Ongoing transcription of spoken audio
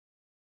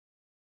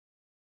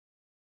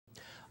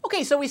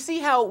Okay, so we see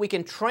how we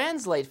can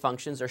translate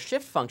functions or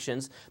shift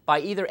functions by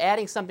either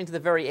adding something to the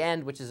very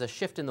end, which is a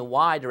shift in the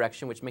y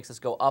direction, which makes us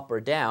go up or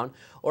down,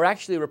 or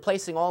actually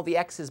replacing all the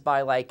x's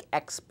by like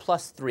x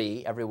plus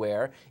 3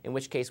 everywhere, in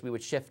which case we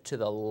would shift to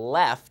the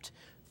left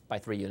by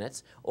 3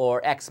 units, or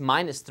x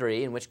minus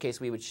 3, in which case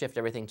we would shift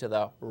everything to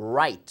the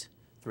right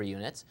 3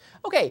 units.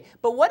 Okay,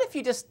 but what if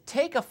you just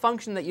take a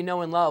function that you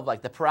know and love,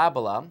 like the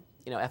parabola,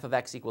 f of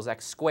x equals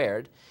x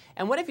squared,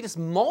 and what if you just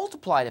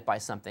multiplied it by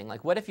something?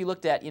 Like what if you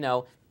looked at,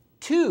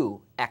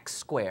 2x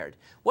squared?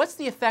 What's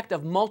the effect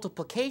of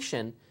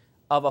multiplication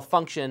of a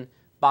function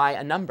by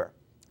a number?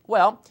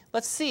 Well,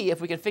 let's see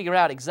if we can figure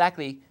out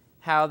exactly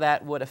how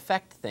that would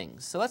affect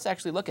things. So let's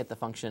actually look at the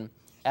function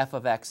f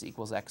of x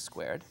equals x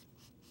squared.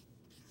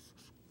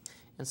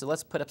 And so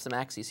let's put up some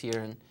axes here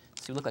and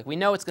see what it looks like. We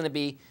know it's going to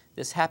be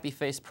this happy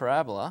face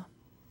parabola.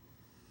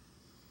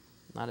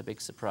 Not a big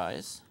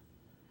surprise.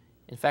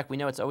 In fact, we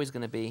know it's always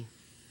going to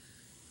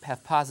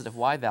have positive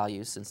y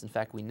values, since in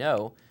fact we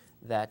know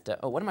that,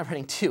 oh, what am I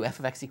writing 2? F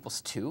of x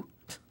equals 2?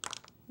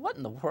 What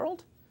in the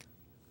world?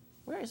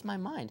 Where is my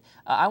mind?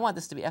 I want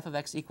this to be f of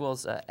x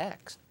equals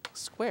x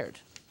squared.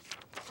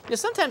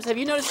 Sometimes, have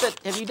you noticed that,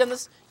 have you done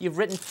this? You've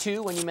written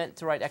 2 when you meant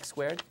to write x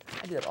squared.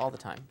 I do that all the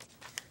time.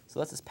 So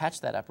let's just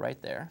patch that up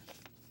right there.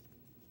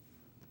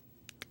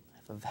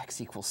 F of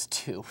x equals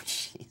 2.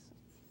 Jeez.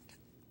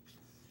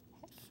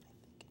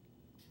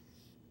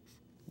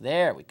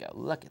 There we go.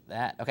 Look at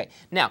that. OK,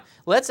 now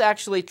let's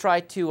actually try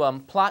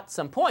to plot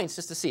some points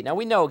just to see. Now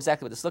we know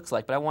exactly what this looks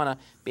like, but I want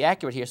to be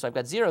accurate here. So I've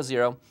got 0,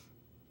 0.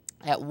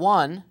 At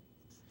 1,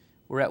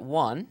 we're at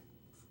 1,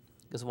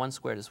 because 1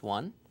 squared is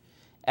 1.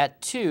 At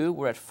 2,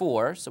 we're at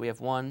 4. So we have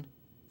 1,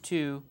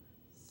 2,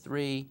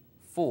 3,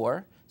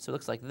 4. So it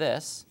looks like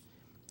this.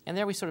 And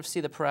there we sort of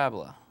see the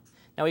parabola.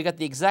 Now we've got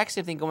the exact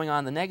same thing going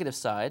on the negative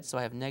side. So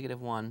I have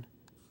negative 1,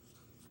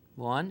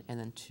 1, and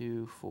then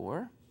 2,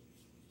 4.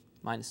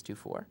 Minus 2,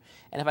 4.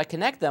 And if I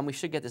connect them, we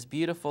should get this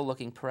beautiful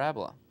looking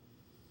parabola.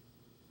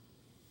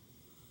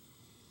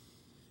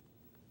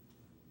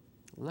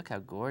 Look how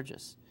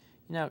gorgeous.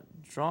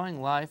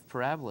 Drawing live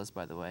parabolas,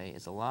 by the way,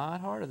 is a lot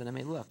harder than it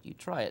may look. You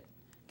try it.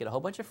 Get a whole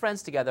bunch of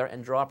friends together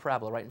and draw a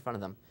parabola right in front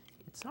of them.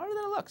 It's harder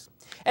than it looks.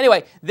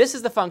 Anyway, this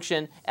is the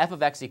function f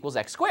of x equals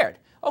x squared.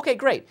 OK,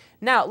 great.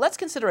 Now let's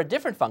consider a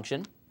different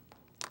function.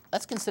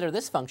 Let's consider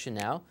this function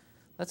now.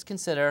 Let's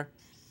consider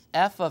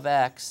f of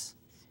x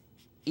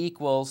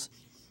equals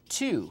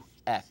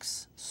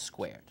 2x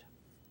squared.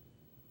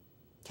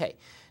 OK.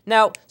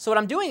 Now, so what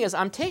I'm doing is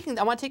I want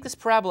to take this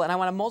parabola and I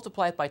want to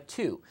multiply it by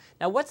 2.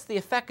 Now, what's the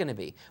effect going to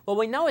be? Well,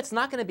 we know it's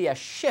not going to be a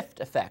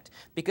shift effect,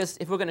 because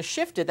if we're going to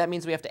shift it, that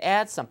means we have to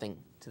add something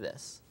to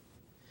this.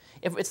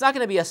 If it's not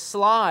going to be a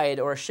slide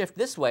or a shift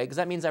this way, because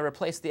that means I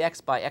replace the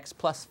x by x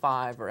plus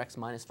 5 or x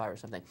minus 5 or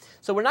something.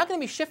 So we're not going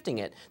to be shifting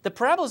it. The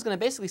parabola is going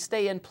to basically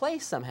stay in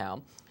place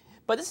somehow.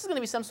 But this is going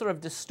to be some sort of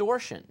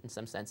distortion in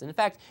some sense. And in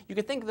fact, you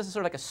could think of this as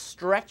sort of like a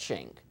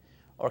stretching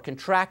or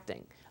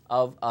contracting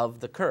of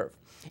the curve.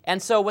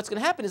 And so what's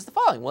going to happen is the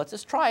following. Well, let's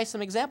just try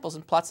some examples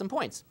and plot some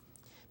points.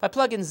 If I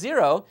plug in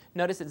 0,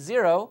 notice that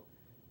 0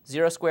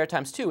 squared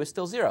times 2 is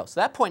still 0.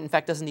 So that point, in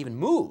fact, doesn't even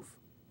move.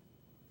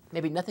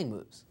 Maybe nothing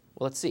moves.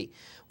 Well, let's see.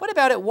 What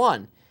about at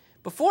 1?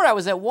 Before I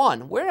was at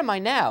 1. Where am I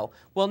now?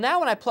 Well, now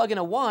when I plug in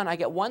a 1, I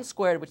get 1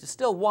 squared, which is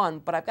still 1,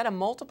 but I've got to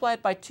multiply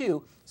it by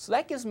 2, so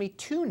that gives me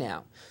 2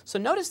 now. So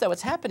notice that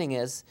what's happening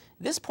is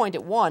this point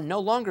at 1 no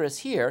longer is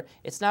here.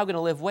 It's now going to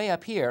live way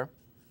up here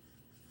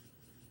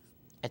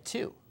at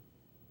 2.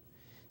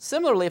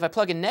 Similarly, if I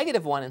plug in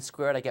negative 1 and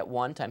square it, I get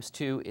 1 times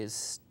 2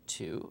 is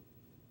 2.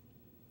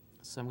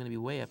 So I'm going to be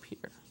way up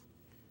here.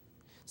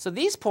 So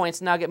these points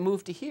now get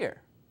moved to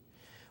here.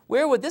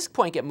 Where would this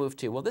point get moved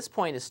to? Well, this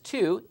point is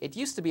 2. It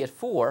used to be at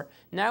 4.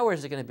 Now where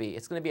is it going to be?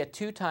 It's going to be at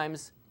 2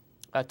 times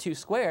 2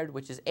 squared,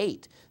 which is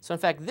 8. So in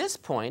fact, this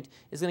point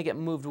is going to get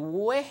moved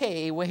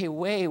way, way,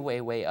 way,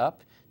 way, way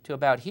up to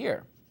about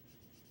here.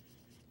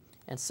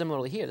 And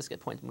similarly here, this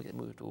point will get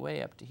moved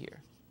way up to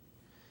here.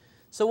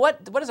 So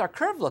what does our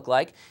curve look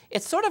like?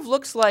 It sort of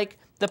looks like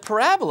the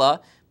parabola,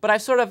 but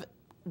I've sort of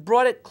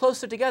brought it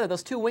closer together.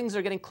 Those two wings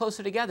are getting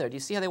closer together. Do you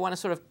see how they want to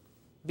sort of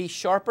be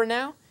sharper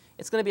now?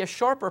 It's going to be a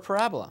sharper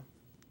parabola.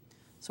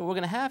 So what we're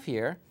going to have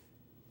here,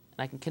 and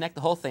I can connect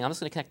the whole thing. I'm just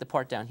going to connect the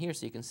part down here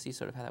so you can see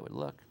sort of how that would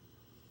look.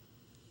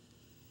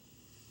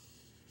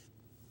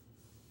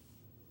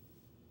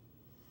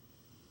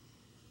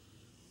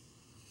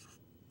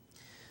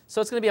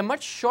 So it's going to be a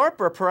much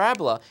sharper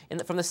parabola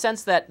from the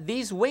sense that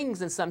these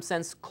wings, in some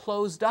sense,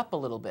 closed up a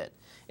little bit.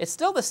 It's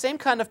still the same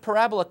kind of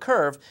parabola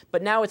curve,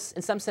 but now it's,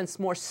 in some sense,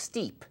 more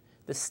steep.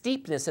 The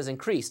steepness has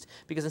increased,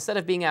 because instead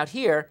of being out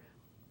here,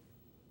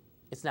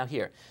 it's now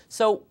here.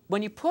 So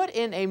when you put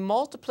in a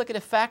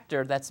multiplicative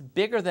factor that's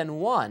bigger than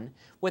 1,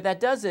 what that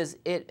does is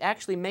it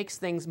actually makes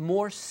things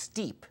more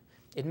steep.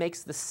 It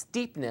makes the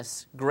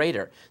steepness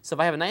greater. So if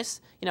I have a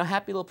nice,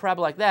 happy little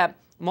parabola like that,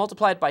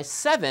 multiply it by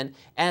 7,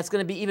 and it's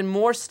going to be even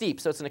more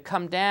steep. So it's going to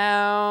come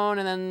down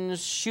and then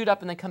shoot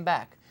up and then come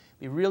back.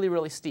 Be really,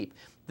 really steep.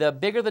 The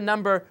bigger the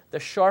number,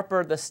 the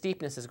sharper the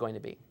steepness is going to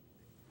be.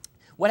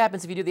 What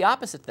happens if you do the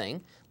opposite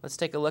thing? Let's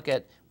take a look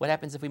at what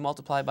happens if we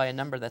multiply by a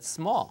number that's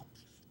small.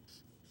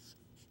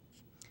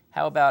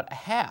 How about a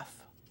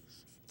half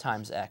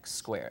times x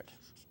squared?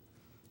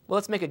 Well,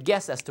 let's make a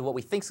guess as to what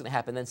we think is going to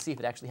happen, then see if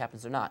it actually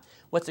happens or not.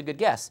 What's a good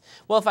guess?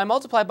 Well, if I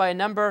multiply by a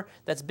number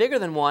that's bigger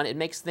than 1, it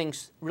makes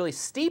things really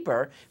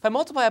steeper. If I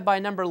multiply it by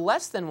a number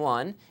less than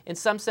 1, in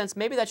some sense,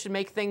 maybe that should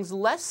make things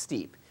less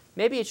steep.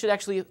 Maybe it should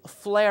actually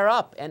flare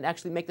up and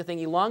actually make the thing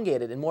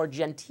elongated and more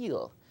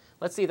genteel.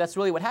 Let's see if that's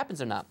really what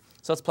happens or not.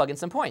 So let's plug in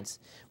some points.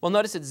 Well,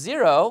 notice it's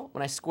 0.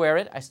 When I square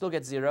it, I still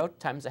get 0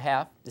 times a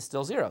half is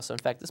still 0. So in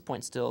fact, this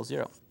point's still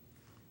 0.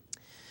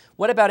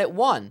 What about at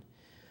 1?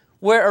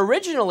 Where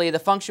originally the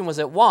function was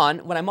at 1,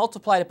 when I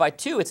multiplied it by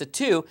 2, it's at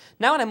 2.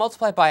 Now when I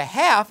multiply it by a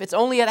half, it's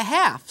only at a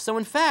half. So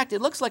in fact,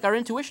 it looks like our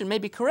intuition may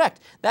be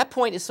correct. That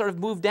point is sort of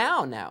moved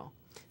down now.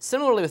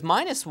 Similarly with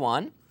minus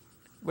 1,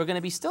 we're going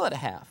to be still at a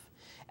half.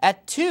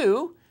 At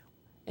 2,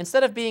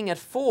 instead of being at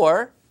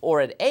 4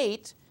 or at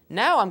 8,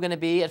 now I'm going to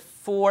be at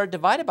 4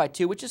 divided by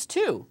 2, which is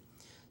 2.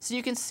 So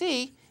you can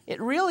see it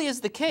really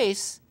is the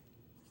case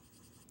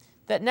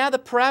that now the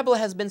parabola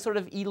has been sort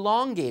of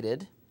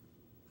elongated.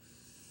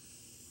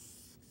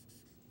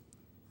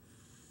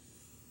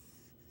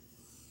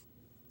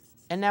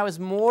 And now is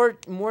more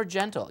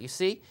gentle, you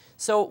see?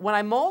 So when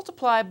I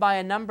multiply by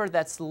a number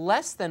that's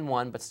less than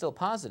 1 but still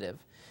positive,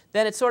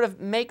 then it sort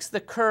of makes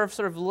the curve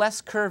sort of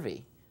less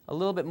curvy, a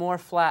little bit more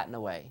flat in a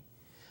way.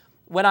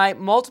 When I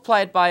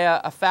multiply it by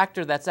a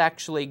factor that's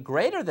actually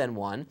greater than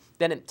 1,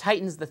 then it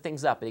tightens the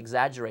things up. It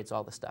exaggerates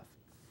all the stuff.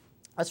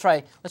 Let's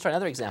try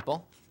another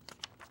example.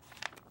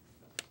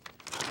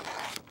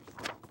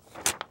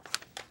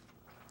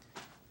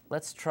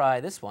 Let's try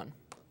this one.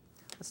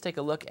 Let's take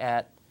a look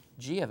at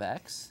g of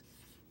x.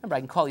 Remember, I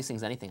can call these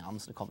things anything. I'm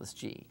just going to call this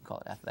g. You can call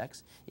it f of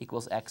x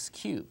equals x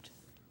cubed.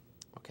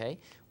 Okay.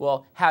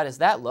 Well, how does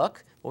that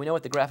look? Well, we know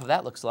what the graph of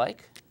that looks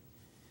like.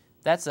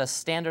 That's a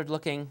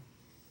standard-looking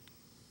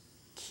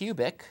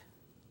cubic.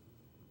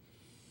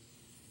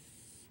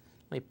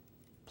 Let me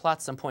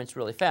plot some points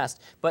really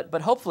fast.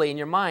 But hopefully, in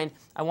your mind,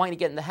 I want you to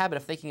get in the habit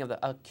of thinking of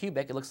a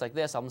cubic. It looks like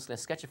this. I'm just going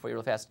to sketch it for you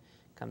real fast.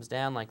 Comes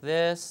down like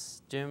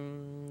this.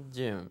 Doom,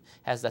 doom.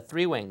 Has the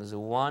 3 wings.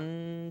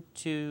 1,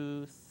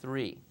 2,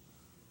 3.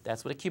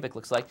 That's what a cubic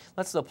looks like.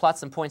 Let's still plot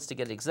some points to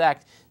get it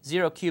exact.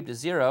 0 cubed is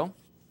 0.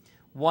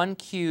 1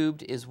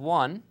 cubed is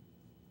 1.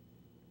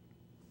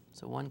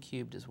 So 1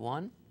 cubed is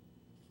 1.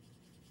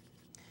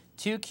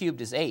 2 cubed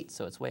is 8,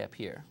 so it's way up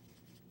here.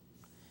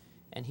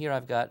 And here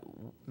I've got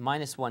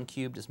minus 1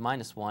 cubed is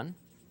minus 1.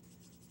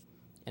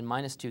 And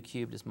minus 2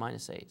 cubed is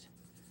minus 8.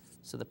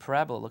 So the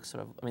parabola looks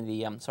sort of,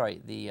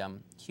 the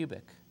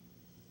cubic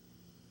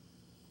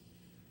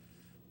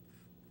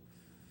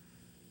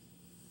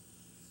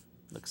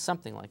looks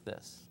something like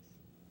this.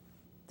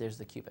 There's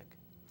the cubic.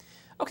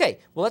 Okay,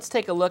 well, let's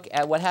take a look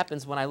at what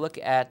happens when I look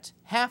at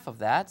half of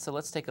that. So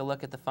let's take a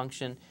look at the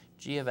function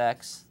g of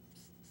x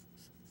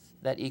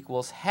that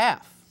equals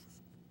half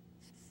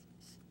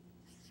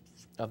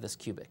of this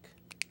cubic.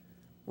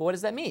 Well, what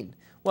does that mean?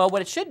 Well,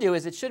 what it should do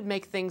is it should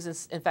make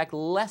things, in fact,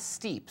 less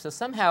steep. So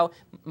somehow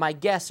my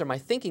guess or my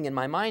thinking in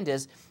my mind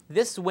is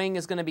this wing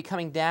is going to be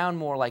coming down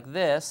more like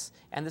this,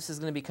 and this is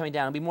going to be coming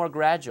down. It'll be more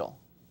gradual.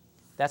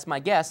 That's my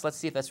guess. Let's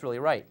see if that's really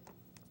right.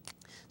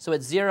 So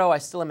at 0, I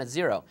still am at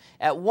 0.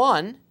 At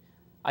 1,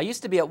 I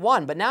used to be at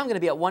 1, but now I'm going to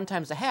be at 1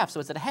 times a half,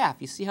 so it's at a half.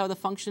 You see how the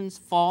functions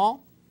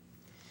fall?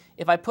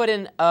 If I put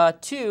in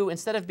 2,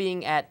 instead of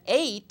being at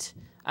 8,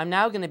 I'm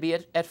now going to be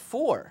at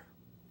 4.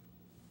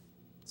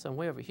 So I'm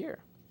way over here.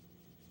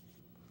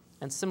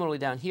 And similarly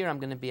down here, I'm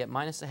going to be at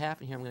minus a half,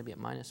 and here I'm going to be at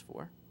minus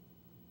 4.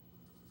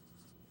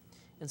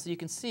 And so you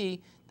can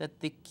see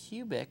that the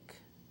cubic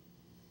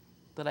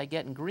that I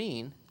get in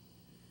green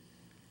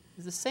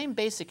is the same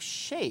basic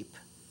shape,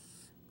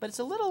 but it's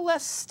a little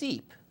less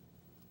steep.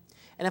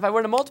 And if I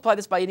were to multiply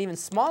this by an even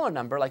smaller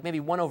number, like maybe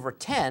 1 over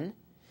 10,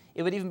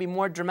 it would even be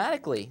more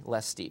dramatically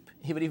less steep.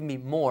 It would even be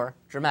more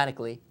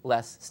dramatically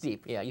less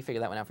steep. Yeah, you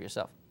figure that one out for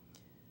yourself.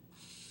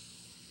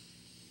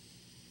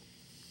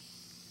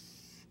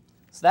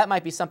 So that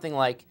might be something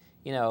like,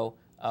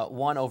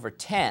 1 over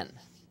 10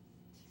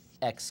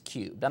 x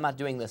cubed. I'm not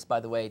doing this, by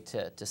the way,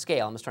 to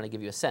scale. I'm just trying to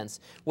give you a sense.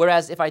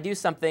 Whereas if I do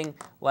something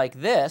like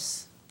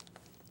this,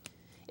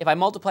 if I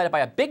multiplied it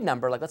by a big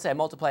number, like let's say I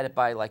multiplied it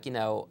by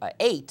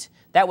 8,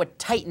 that would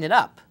tighten it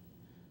up.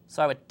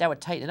 So that would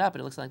tighten it up,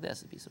 and it looks like this.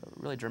 It'd be sort of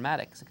really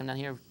dramatic. So I come down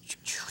here.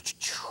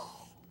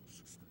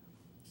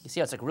 You see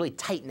how it's like really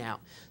tight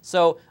now.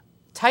 So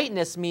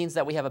tightness means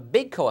that we have a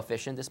big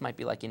coefficient. This might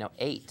be like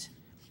 8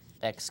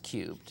 x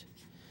cubed.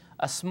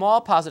 A small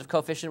positive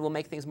coefficient will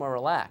make things more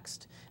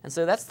relaxed. And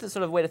so that's the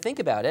sort of way to think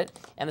about it.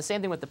 And the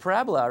same thing with the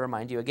parabola, I'll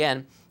remind you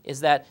again,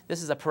 is that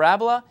this is a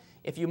parabola.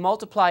 If you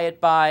multiply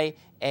it by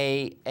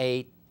a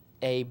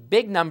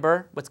big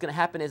number, what's going to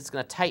happen is it's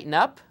going to tighten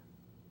up.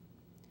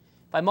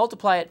 If I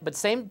multiply it, but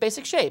same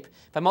basic shape,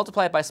 if I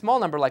multiply it by a small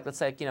number, like let's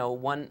say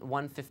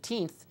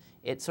 1/15,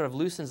 it sort of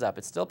loosens up.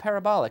 It's still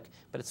parabolic,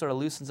 but it sort of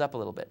loosens up a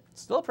little bit.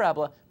 Still a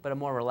parabola, but a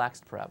more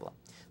relaxed parabola.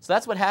 So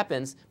that's what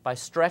happens by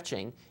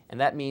stretching, and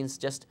that means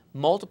just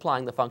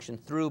multiplying the function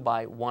through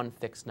by one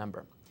fixed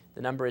number.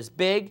 The number is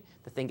big,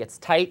 the thing gets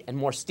tight and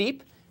more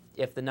steep.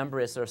 If the number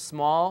is sort of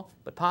small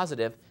but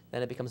positive,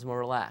 then it becomes more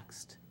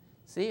relaxed.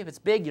 See, if it's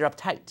big, you're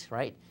uptight,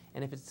 right?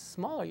 And if it's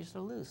smaller, you're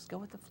sort of loose. Go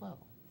with the flow.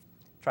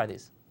 Try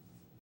these.